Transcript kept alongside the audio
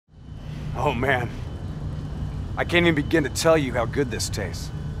Oh man, I can't even begin to tell you how good this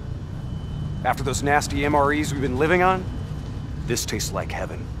tastes. After those nasty MREs we've been living on, this tastes like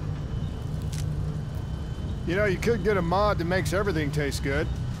heaven. You know, you could get a mod that makes everything taste good.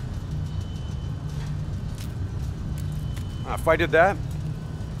 If I did that,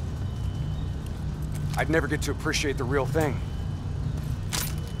 I'd never get to appreciate the real thing.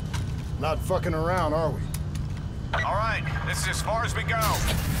 Not fucking around, are we? All right, this is as far as we go.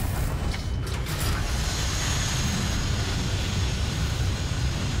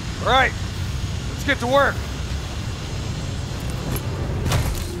 All right, let's get to work.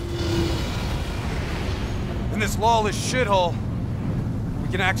 In this lawless shithole, we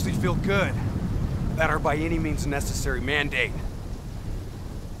can actually feel good about our by any means necessary mandate.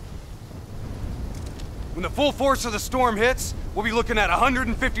 When the full force of the storm hits, we'll be looking at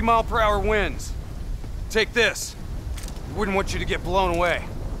 150-mile-per-hour winds. Take this. We wouldn't want you to get blown away.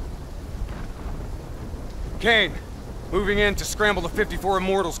 Kane, moving in to scramble the 54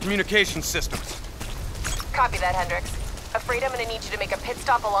 Immortals' communication systems. Copy that, Hendricks. Afraid I'm gonna need you to make a pit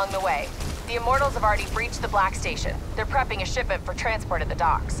stop along the way. The Immortals have already breached the Black Station. They're prepping a shipment for transport at the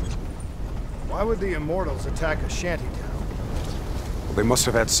docks. Why would the Immortals attack a shantytown? Well, they must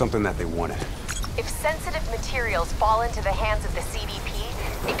have had something that they wanted. If sensitive materials fall into the hands of the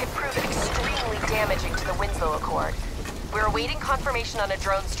CDP, it could prove extremely damaging to the Winslow Accord. We're awaiting confirmation on a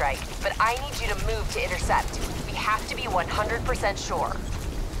drone strike, but I need you to move to intercept. We have to be 100% sure.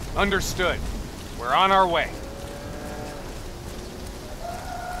 Understood. We're on our way.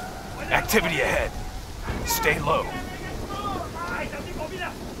 Activity ahead. Stay low.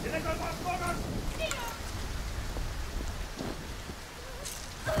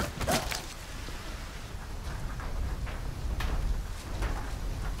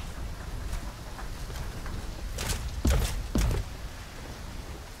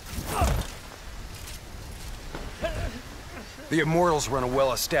 The Immortals run a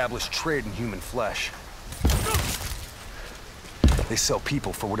well-established trade in human flesh. They sell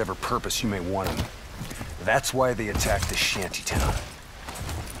people for whatever purpose you may want them. That's why they attacked this shantytown.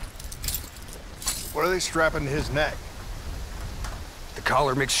 What are they strapping to his neck? The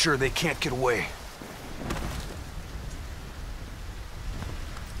collar makes sure they can't get away.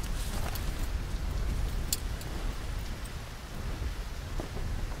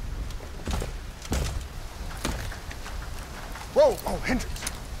 Whoa! Oh,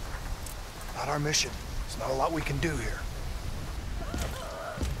 Hendricks! Not our mission. There's not a lot we can do here.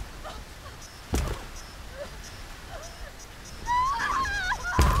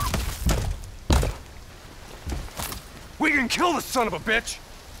 We can kill the son of a bitch!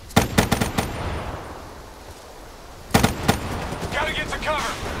 Gotta get to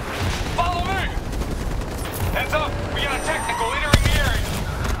cover! Follow me! Heads up! We got a technical entering the area!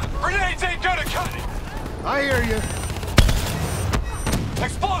 Grenades ain't good at cutting! I hear you.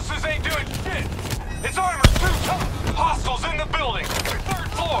 Explosives ain't doing shit! Its armor's too tough! Hostiles in the building! 3rd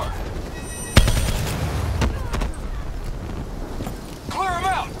floor! Clear them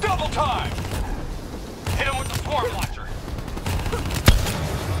out! Double time! Hit them with the swarm launcher!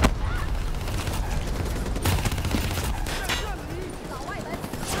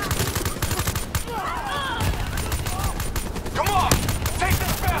 Come on! Take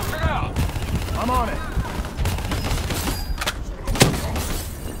this bastard out! I'm on it.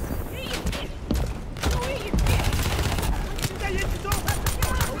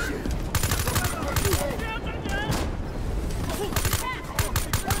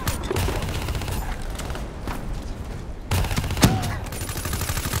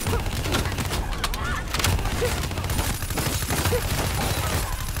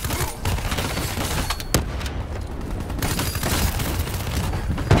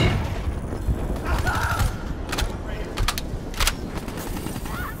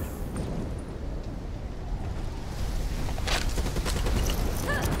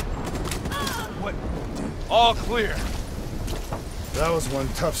 All clear. That was one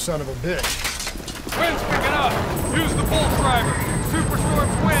tough son of a bitch. Wind's picking up. Use the bolt driver.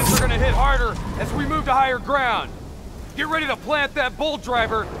 Superstorm's winds are gonna hit harder as we move to higher ground. Get ready to plant that bolt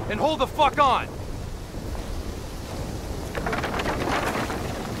driver and hold the fuck on.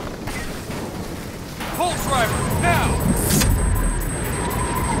 Bolt driver, now!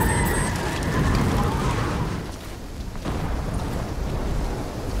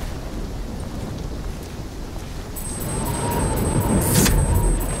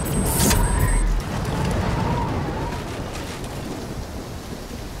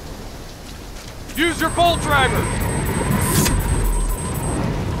 Use your bolt driver!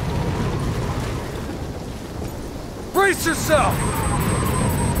 Brace yourself!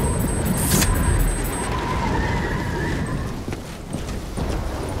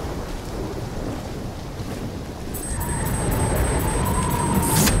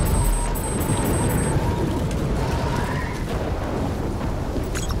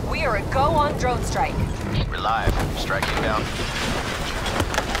 We are a go on drone strike. We're live. Striking down.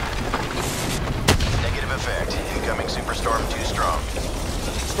 Negative effect. Incoming superstorm too strong.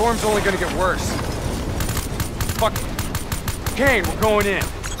 Storm's only gonna get worse. Fuck it. Kane, we're going in.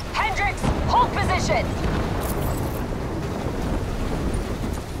 Hendricks, hold position!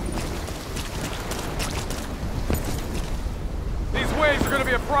 These waves are gonna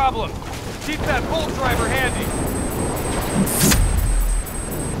be a problem. Keep that bolt driver handy.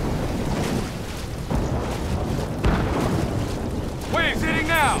 Waves hitting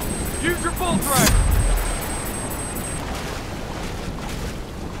now. Use your bolt driver.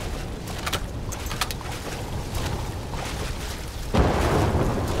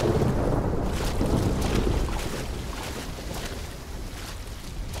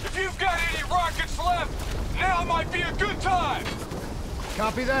 If you've got any rockets left, now might be a good time!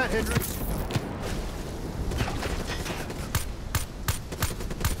 Copy that, Hendricks.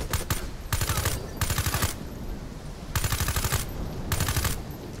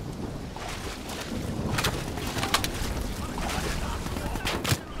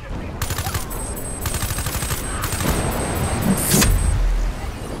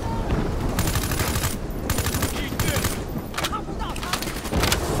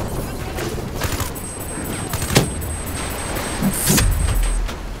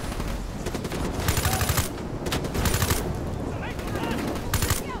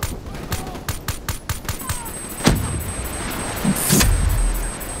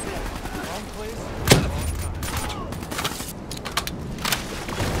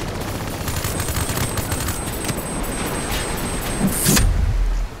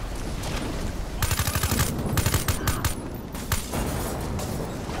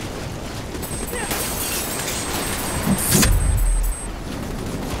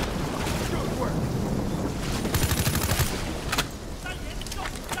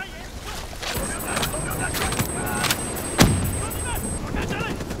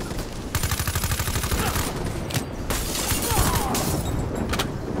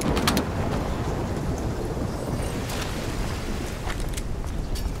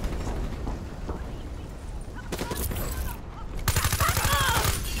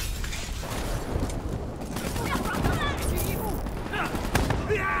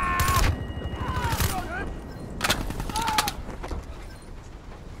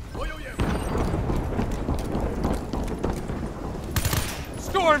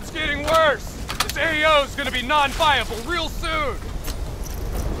 Storm's getting worse! This AO's gonna be non-viable real soon!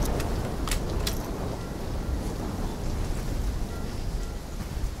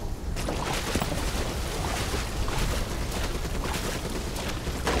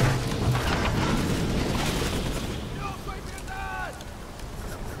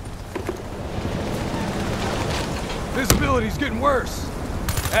 Visibility's getting worse.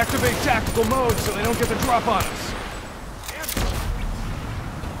 Activate tactical mode so they don't get the drop on us.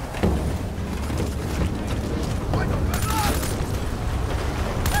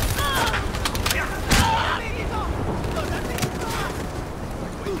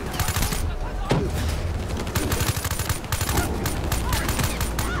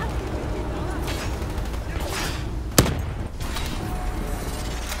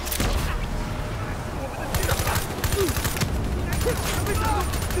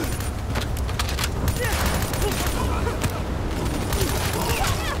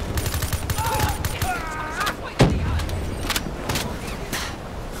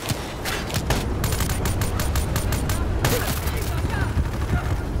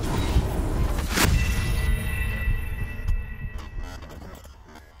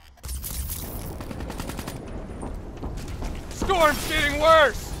 Storm's getting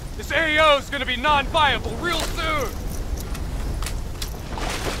worse! This AO's gonna be non-viable real soon!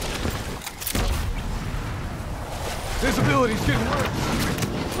 Visibility's getting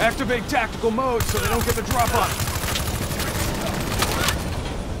worse. Activate tactical mode so they don't get the drop on us.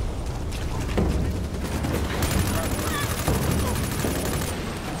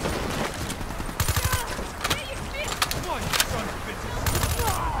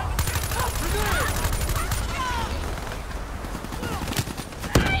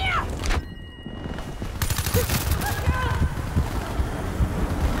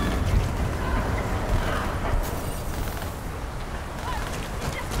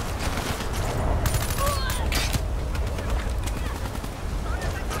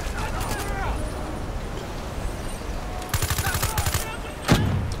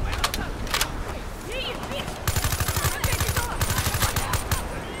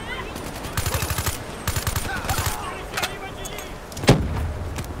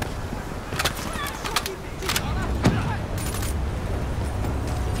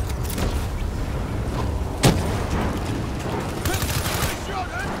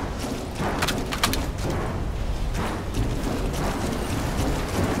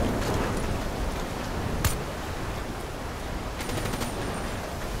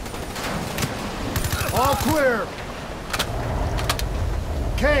 All clear.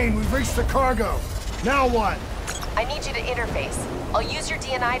 Kane, we've reached the cargo. Now what? I need you to interface. I'll use your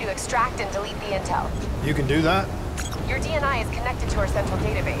DNI to extract and delete the intel. You can do that? Your DNI is connected to our central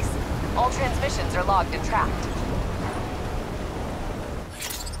database. All transmissions are logged and tracked.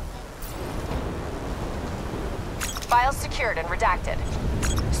 Files secured and redacted.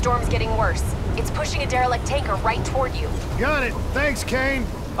 Storm's getting worse. It's pushing a derelict tanker right toward you. Got it. Thanks, Kane.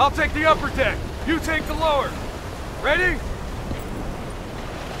 I'll take the upper deck. You take the lower. Ready?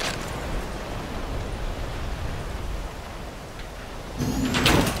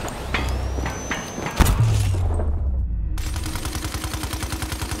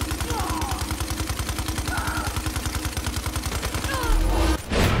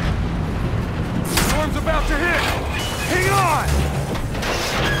 Storm's about to hit. Hang on!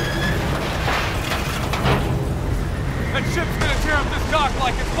 That ship's gonna tear up this dock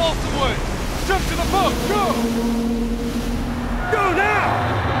like it's balsa wood. Jump to the boat, go! Go now!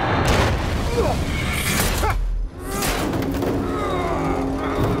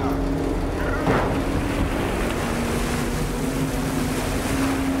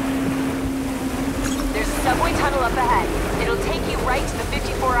 There's a subway tunnel up ahead. It'll take you right to the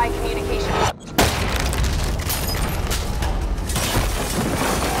 54I communication hub.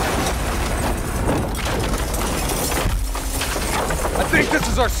 I think this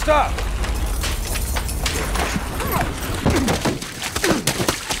is our stop.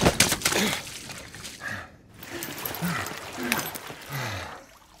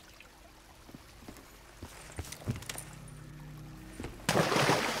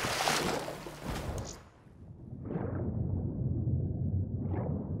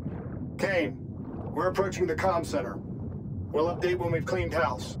 Kane, we're approaching the comm center. We'll update when we've cleaned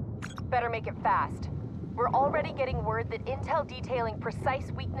house. Better make it fast. We're already getting word that intel detailing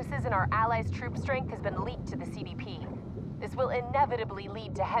precise weaknesses in our allies' troop strength has been leaked to the CDP. This will inevitably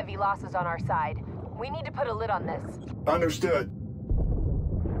lead to heavy losses on our side. We need to put a lid on this. Understood.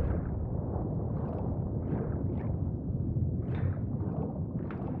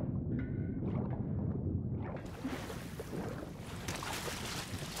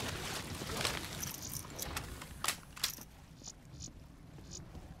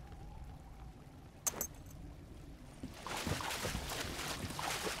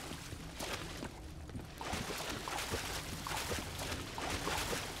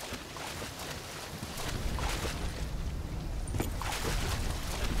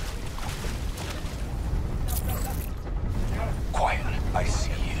 I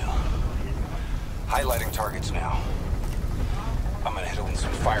see you. Highlighting targets now. I'm gonna hit it with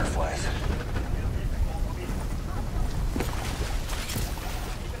some fireflies.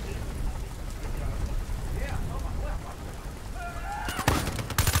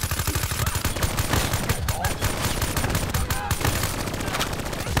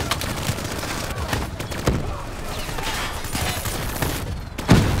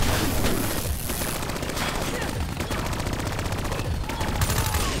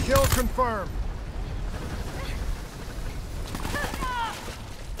 Kill confirmed.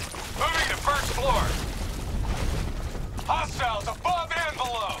 Moving to first floor. Hostiles above and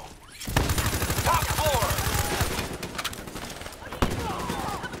below. Top floor.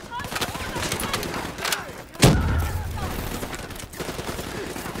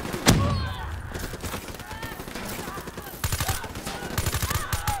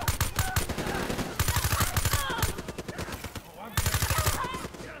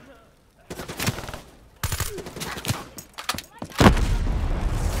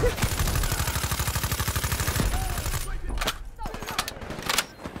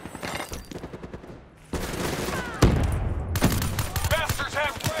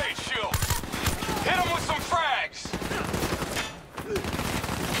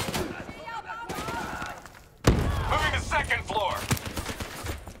 Second floor.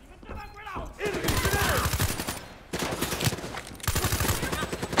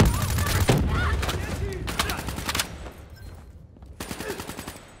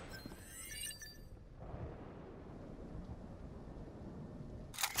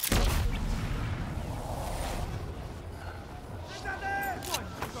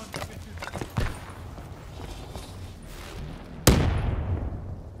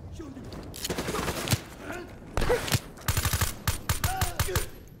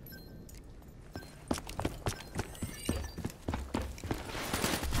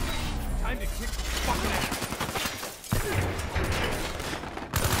 Time to kick the fucking ass.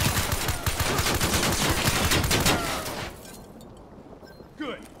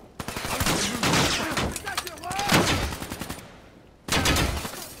 Good. I'm gonna move.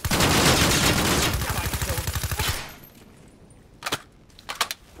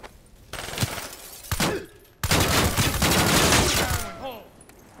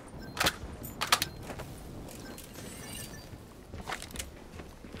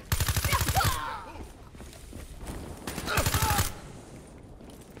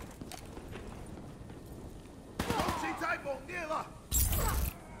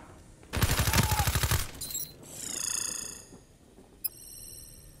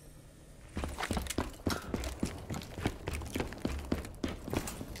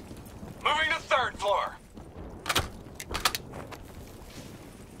 3rd floor.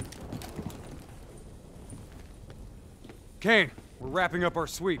 Kane, we're wrapping up our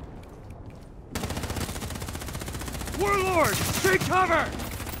sweep. Warlord, take cover!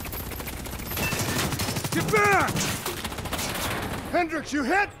 Get back! Hendricks, you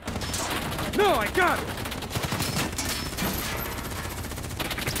hit? No, I got it!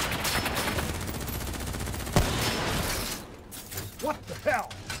 What the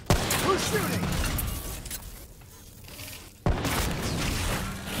hell? Who's shooting?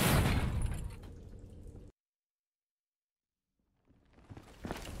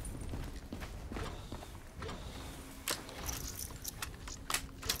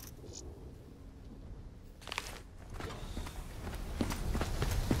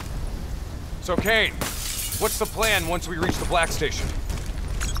 So, Kane, what's the plan once we reach the Black Station?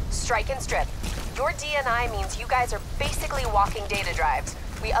 Strike and strip. Your DNI means you guys are basically walking data drives.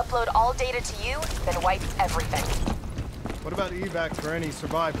 We upload all data to you, then wipe everything. What about evac for any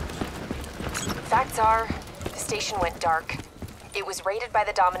survivors? Facts are, the station went dark. It was raided by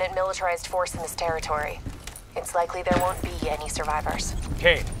the dominant militarized force in this territory. It's likely there won't be any survivors.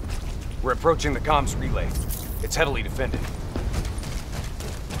 Kane, we're approaching the comms relay. It's heavily defended.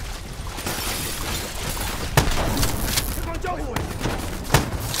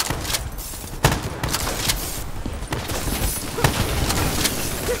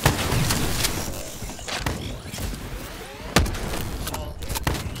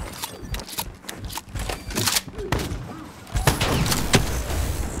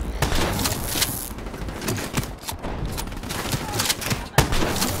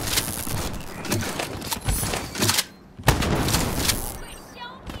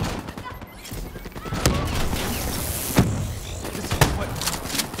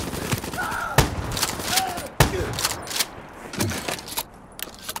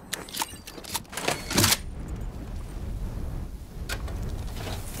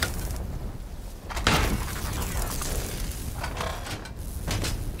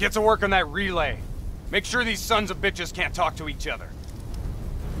 Get to work on that relay. Make sure these sons of bitches can't talk to each other.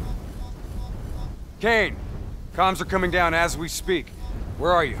 Kane, comms are coming down as we speak.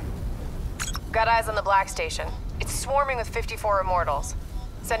 Where are you? Got eyes on the Black Station. It's swarming with 54 immortals.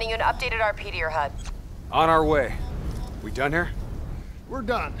 Sending you an updated RP to your HUD. On our way. We done here? We're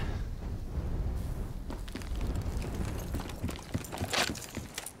done.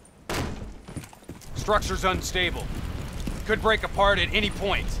 Structure's unstable. Could break apart at any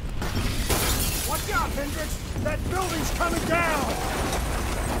point. Watch out, Hendricks! That building's coming down!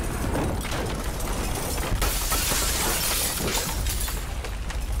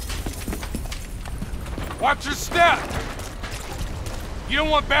 Watch your step! You don't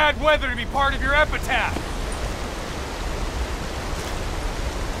want bad weather to be part of your epitaph!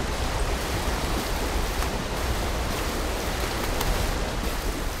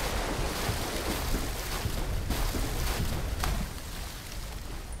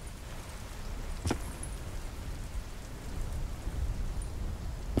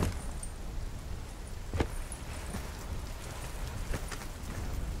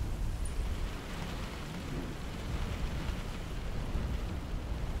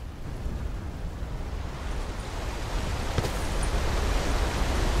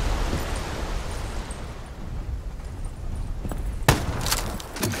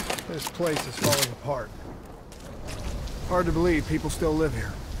 This place is falling apart. Hard to believe people still live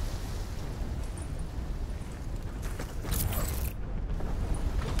here.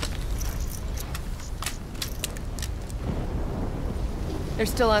 They're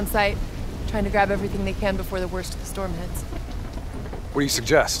still on site, trying to grab everything they can before the worst of the storm hits. What do you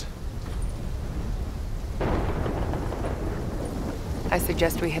suggest? I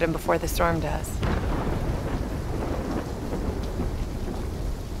suggest we hit them before the storm does.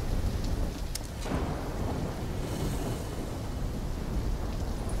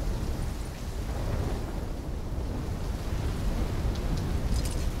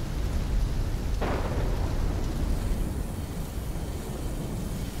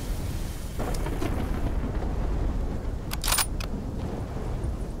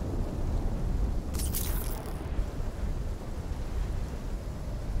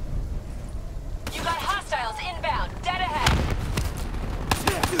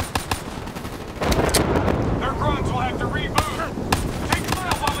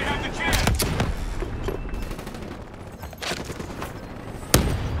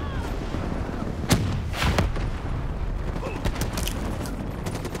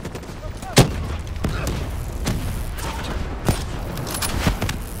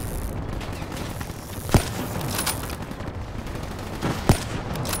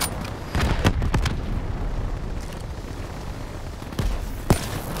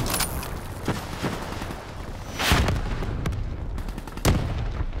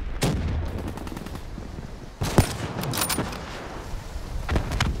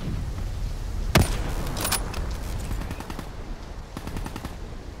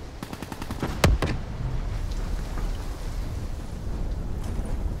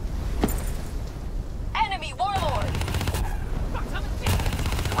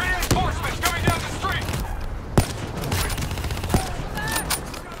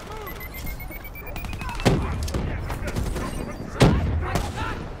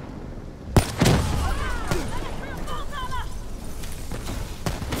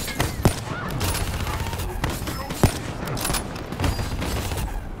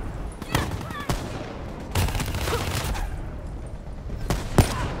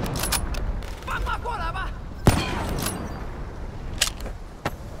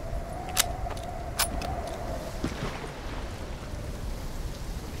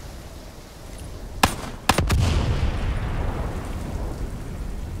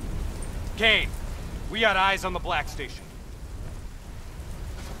 Kane, we got eyes on the Black Station.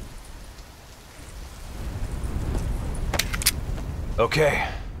 Okay.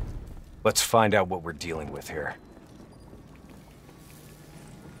 Let's find out what we're dealing with here.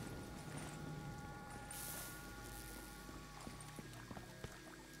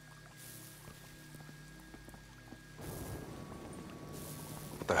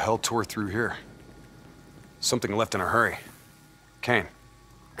 What the hell tore through here? Something left in a hurry. Kane.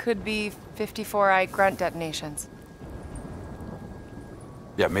 Could be 54i grunt detonations.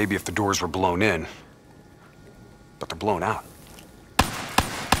 Yeah, maybe if the doors were blown in. But they're blown out.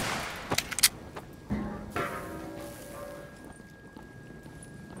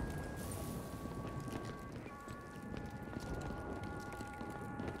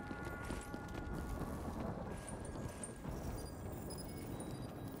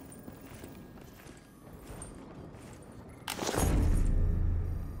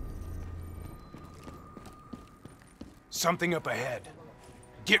 Something up ahead.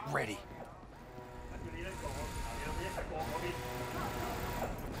 Get ready.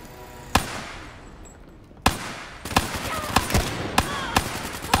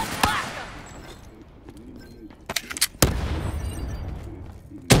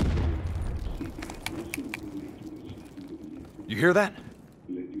 You hear that?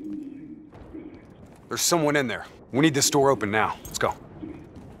 There's someone in there. We need this door open now. Let's go.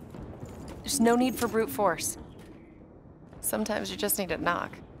 There's no need for brute force. Sometimes you just need to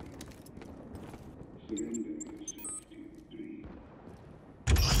knock. Let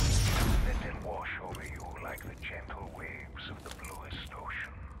them wash over you like the gentle waves of the bluest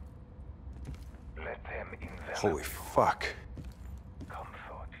ocean. Let them envelop Holy fuck.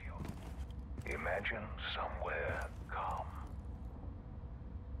 comfort you. Imagine somewhere calm.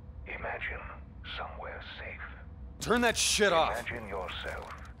 Imagine somewhere safe. Turn that shit off. Imagine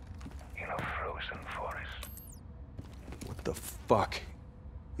yourself in a frozen forest. What the fuck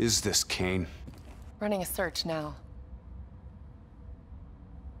is this, Kane? Running a search now.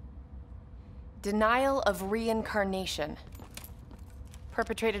 Denial of reincarnation.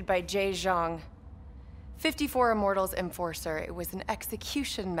 Perpetrated by Jay Zhang. 54 Immortals Enforcer. It was an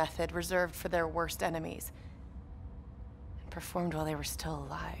execution method reserved for their worst enemies. And performed while they were still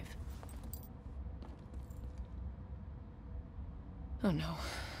alive. Oh no.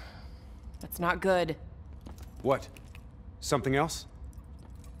 That's not good. What? Something else?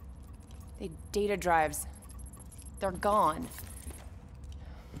 They data drives. They're gone.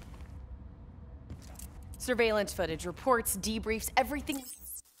 Surveillance footage, reports, debriefs, everything.